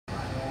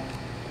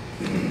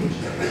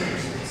Hi,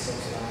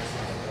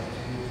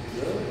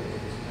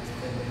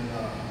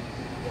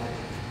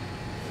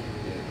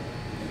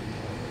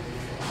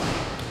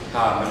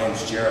 my name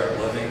is Jared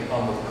Living.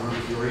 I'm with Group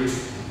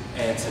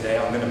 3, and today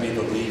I'm going to be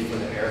the lead for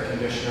the air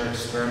conditioner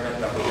experiment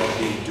that we're going to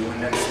be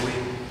doing next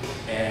week.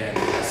 And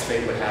as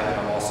fate would have it,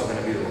 I'm also going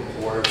to be the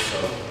reporter,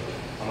 so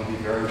I'm going to be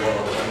very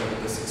well acquainted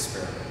with this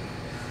experiment.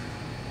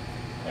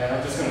 And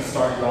I'm just going to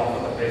start you off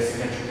with a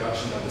basic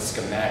introduction of the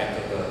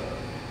schematic of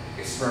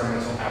the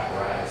experimental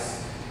apparatus.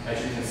 As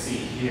you can see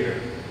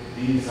here,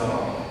 these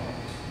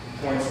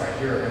points right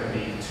here are going to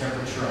be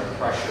temperature and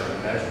pressure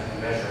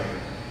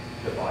measuring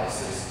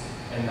devices.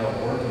 And the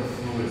working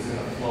fluid is going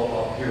to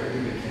flow up here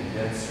through the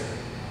condenser,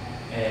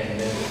 and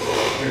then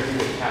here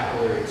through the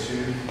capillary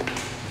tube,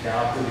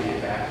 down through the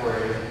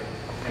evaporator,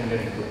 and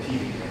then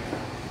repeat again.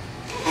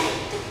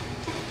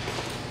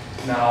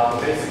 Now,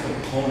 the basic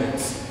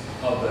components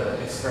of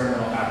the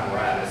experimental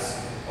apparatus,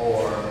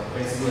 or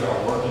basically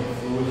our working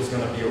fluid, is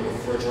going to be a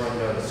refrigerant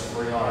that is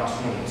Freon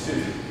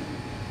 22,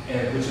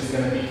 and which is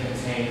going to be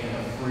contained in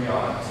a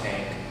Freon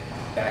tank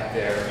back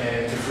there.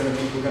 And it's going to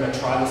be, we're going to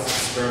try this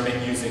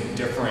experiment using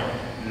different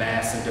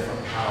mass and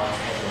different pounds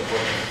of the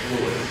working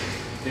fluid.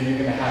 Then you're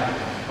going to have the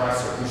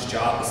compressor, whose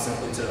job is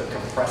simply to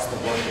compress the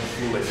working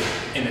fluid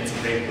in its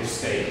vapor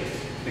state.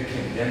 The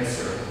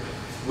condenser,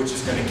 which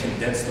is going to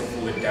condense the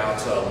fluid down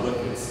to a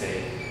liquid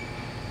state.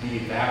 The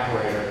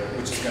evaporator,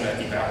 which is going to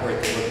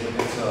evaporate the liquid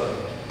into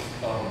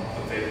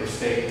a vapor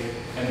state.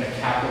 And the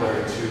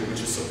capillary tube,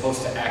 which is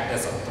supposed to act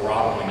as a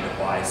throttling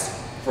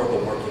device for the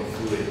working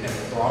fluid. And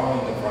the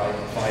throttling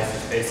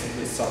device is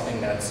basically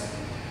something that's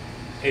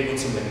able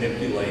to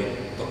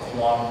manipulate the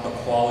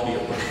quality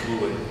of the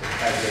fluid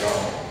as it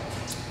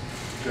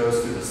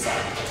goes through the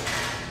cycle.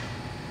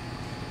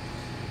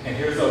 And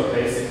here's a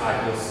basic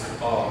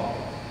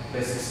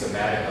basic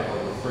schematic of a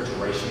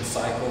refrigeration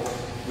cycle,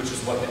 which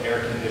is what the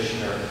air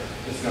conditioner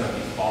is going to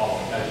be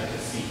following. As you can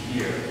see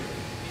here,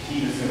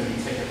 heat is going to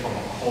be taken from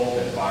a cold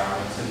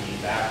environment to the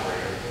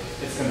evaporator.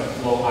 It's going to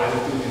flow either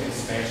through an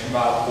expansion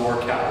valve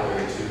or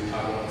capillary tube,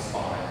 either one's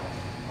fine.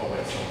 Oh wait,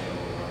 it's only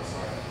over one,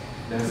 sorry.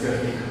 Then it's going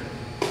to be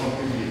come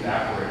through the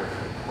evaporator,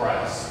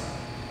 compress,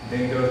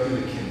 then go through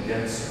the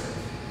condenser,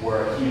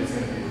 where heat is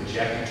going to be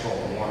rejected to a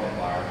warm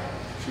environment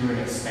through an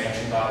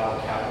expansion valve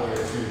or capillary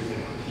tube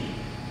and repeat.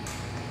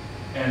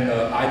 And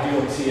the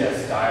ideal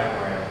TS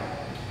diagram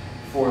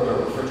for the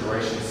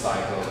refrigeration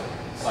cycle,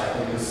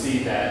 you'll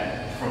see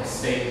that from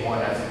state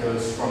 1, as it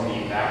goes from the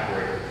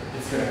evaporator,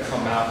 it's going to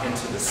come out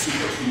into the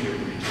superheated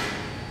region.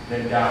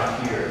 Then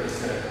down here, it's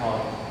going to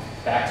come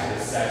back to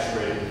the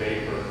saturated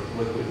vapor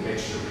liquid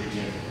mixture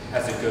region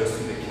as it goes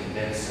through the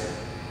condenser.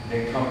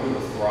 Then come through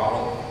the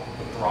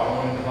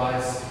throttling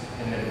device,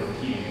 and then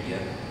repeating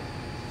again.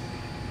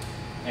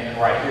 And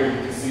right here,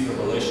 you can see the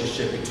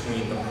relationship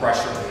between the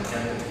pressure and the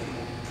enthalpy.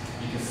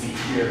 You can see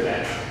here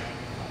that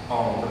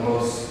the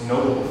most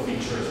notable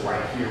feature is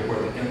right here, where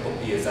the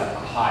enthalpy is at the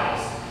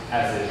highest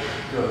as it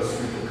goes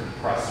through the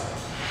compressor.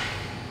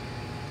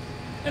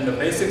 And the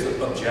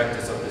basic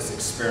objectives of this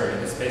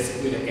experiment is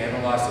basically to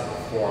analyze the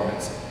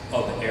performance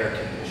of the air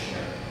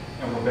conditioner.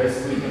 And we're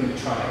basically going to be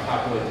trying to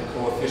calculate the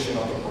coefficient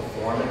of the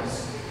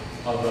performance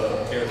of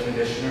the air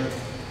conditioner,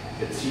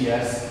 the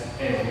TS,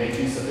 and make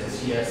use of the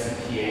TS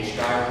and pH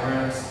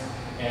diagrams,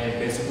 and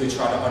basically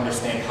try to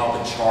understand how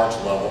the charge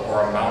level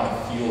or amount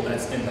of fuel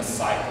that's in the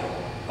cycle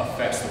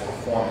affects the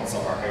performance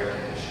of our air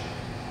conditioner.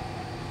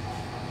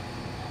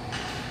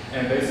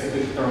 And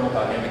basically, the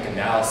thermodynamic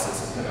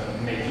analysis is going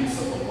to make use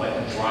of the wet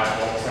and dry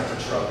bulk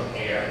temperature of the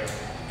air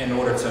in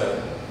order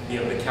to be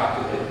able to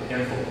calculate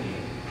enthalpy,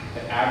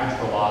 the average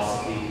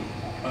velocity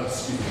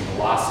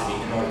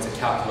in order to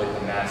calculate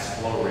the mass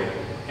flow rate,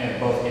 and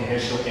both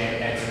initial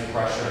and exit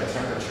pressure and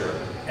temperature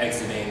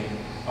exiting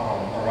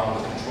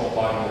around the control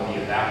volume of the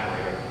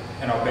evaporator.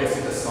 And our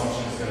basic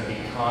assumption is going to be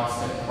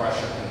constant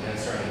pressure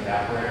condenser and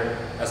evaporator,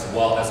 as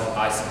well as an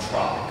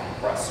isentropic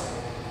compressor.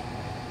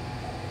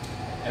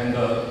 And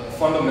the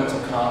fundamental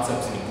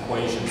concepts and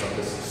equations of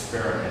this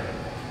experiment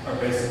are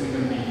basically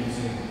going to be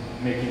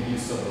making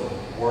use of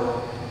the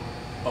work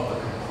of the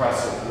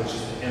compressor, which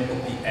is the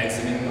enthalpy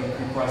exiting the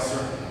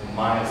compressor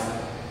minus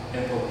the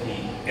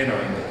enthalpy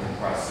entering the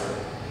compressor.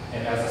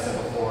 And as I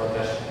said before,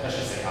 that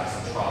should say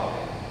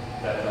isentropic,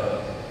 that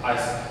the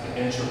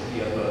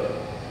entropy of the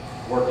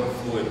working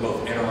fluid,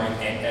 both entering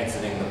and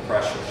exiting the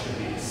pressure, should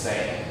be the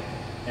same.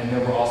 And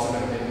then we're also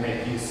going to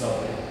make use of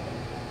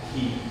the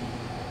heat.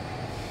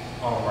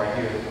 Right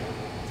here,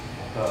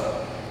 the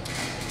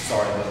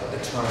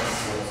term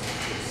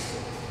is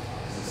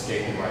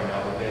escaping right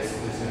now, but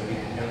basically it's going to be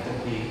the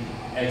enthalpy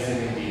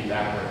exiting the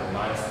evaporator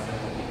minus the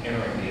enthalpy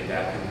entering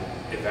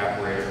the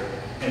evaporator.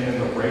 And then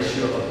the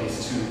ratio of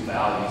these two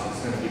values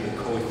is going to be the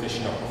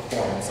coefficient of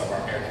performance of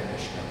our air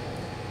conditioner.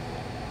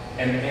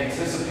 And the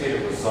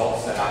anticipated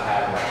results that I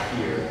have right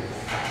here,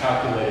 I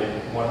calculated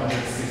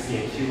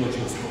 168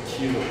 kilojoules per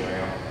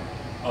kilogram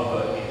of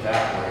an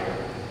evaporator.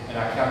 And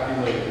I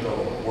calculated the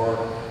work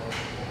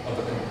of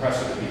the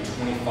compressor to be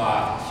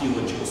 25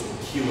 kilojoules per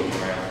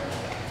kilogram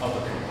of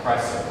the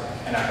compressor.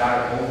 and I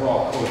got an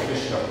overall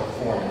coefficient of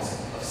performance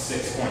of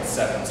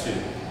 6.72.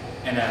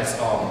 And as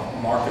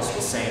Marcus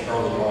was saying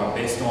earlier on,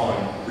 based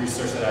on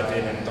research that I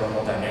did in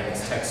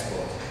thermodynamics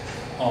textbook,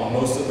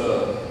 most of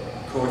the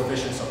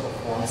coefficients of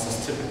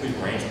performances typically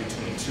range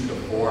between 2 to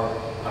 4.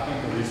 I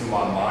think the reason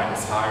why mine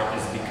is higher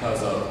is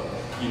because of,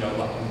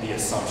 the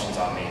assumptions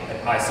I made.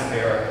 An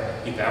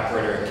isobaric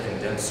evaporator and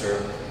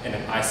condenser and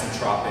an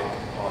isentropic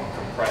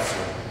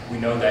compressor. We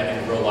know that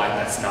in real life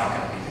that's not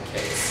going to be the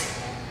case.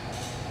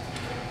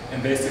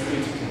 And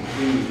basically to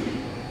conclude,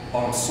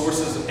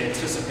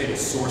 anticipated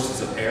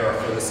sources of error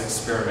for this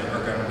experiment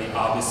are going to be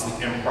obviously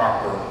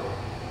improper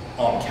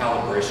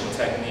calibration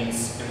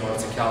techniques in order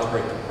to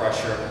calibrate the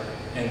pressure,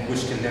 and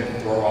which can then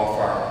throw off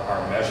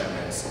our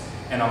measurements.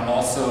 And I'm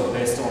also,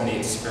 based on the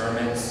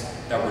experiments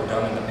that were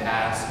done in the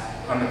past,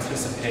 I'm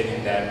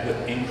anticipating that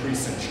with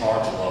increase in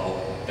charge level,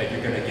 that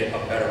you're going to get a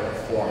better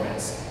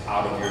performance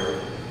out of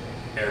your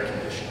air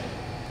conditioning.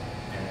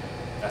 And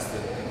that's the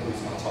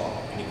conclusion of my talk.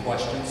 Any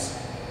questions?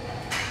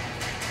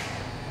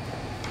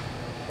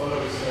 What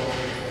are the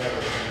sources of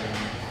error?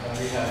 And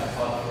we have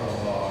taught from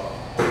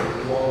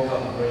wrong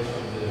calibration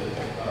of the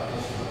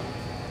instrument.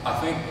 I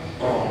think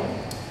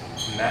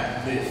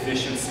the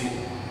efficiency,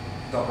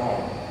 the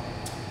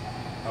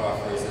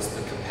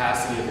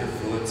capacity of your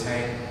fluid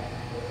tank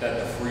that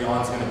the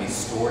Freon is going to be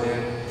stored in.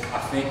 I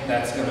think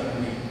that's going to,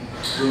 we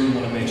really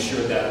want to make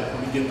sure that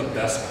we get the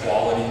best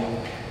quality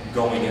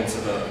going into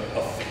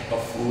a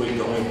fluid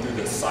going through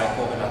the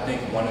cycle. And I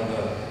think one of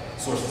the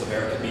sources of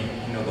error could be,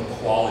 the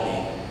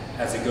quality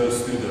as it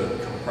goes through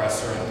the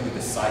compressor and through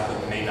the cycle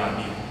may not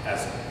be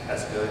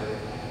as good.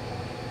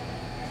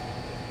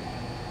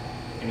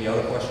 Any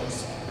other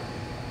questions?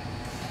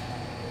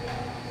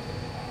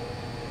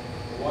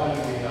 Why do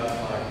we have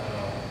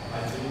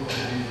ideal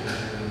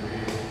conditions in the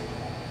real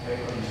air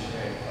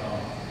conditioning?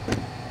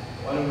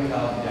 Why do we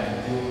have the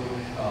ideal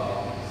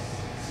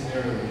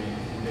scenario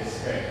we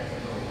expect?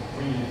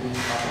 When you do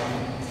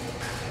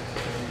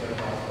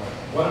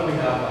why do we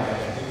have an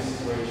ideal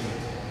situation?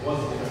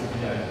 What's different from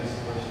the ideal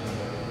situation and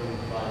the real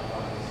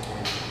practical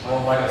situation?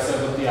 Well, like I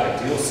said, with the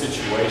ideal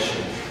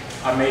situation,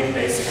 I made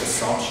basic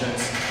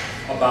assumptions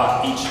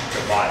about each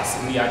device.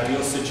 In the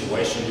ideal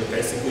situation, you're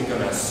basically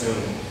going to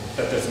assume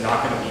that there's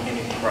not going to be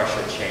any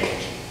pressure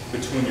change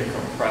between your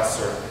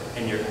compressor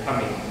and your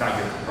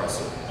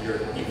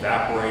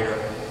evaporator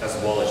as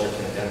well as your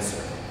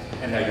condenser.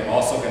 And that you're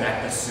also going to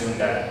assume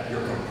that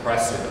your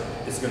compressor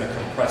is going to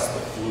compress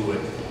the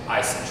fluid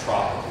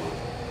isentropically.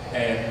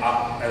 And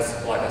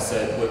like I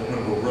said,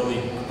 when we're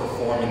really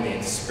performing the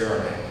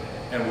experiment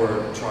and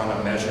we're trying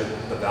to measure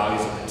the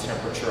values of the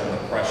temperature and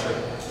the pressure,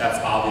 that's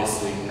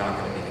obviously not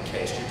going to be the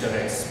case. You're going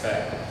to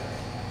expect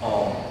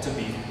to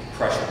be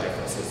pressure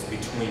differences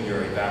between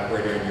your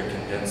evaporator and your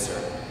condenser,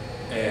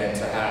 and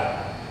to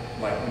have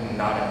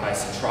not an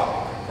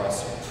isentropic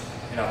compressor.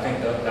 And I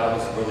think that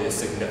was really a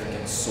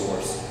significant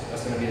source.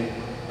 That's going to be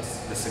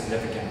the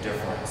significant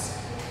difference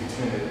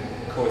between the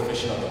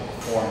coefficient of the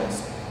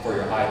performance for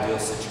your ideal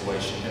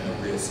situation and the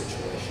real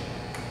situation.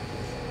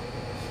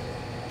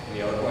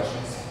 Any other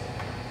questions?